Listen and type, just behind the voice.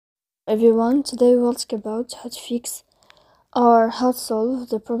everyone, today we will talk about how to fix or how to solve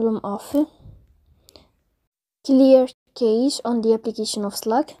the problem of clear cache on the application of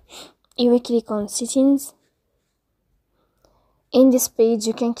Slack. You will click on settings. In this page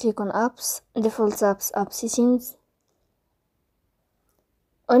you can click on apps, default apps, app settings.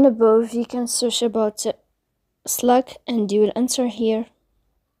 On above you can search about Slack and you will enter here.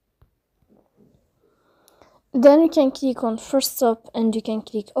 Then you can click on first stop and you can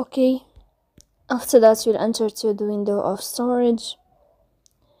click OK. After that you'll enter to the window of storage.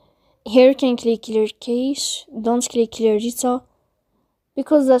 Here you can click clear cache. Don't click clear data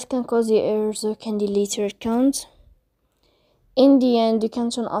because that can cause you errors or can delete your account. In the end you can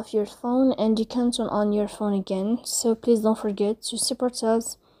turn off your phone and you can turn on your phone again, so please don't forget to support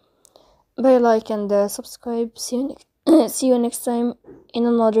us by like and subscribe. See you next time in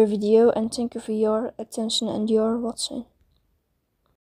another video, and thank you for your attention and your watching.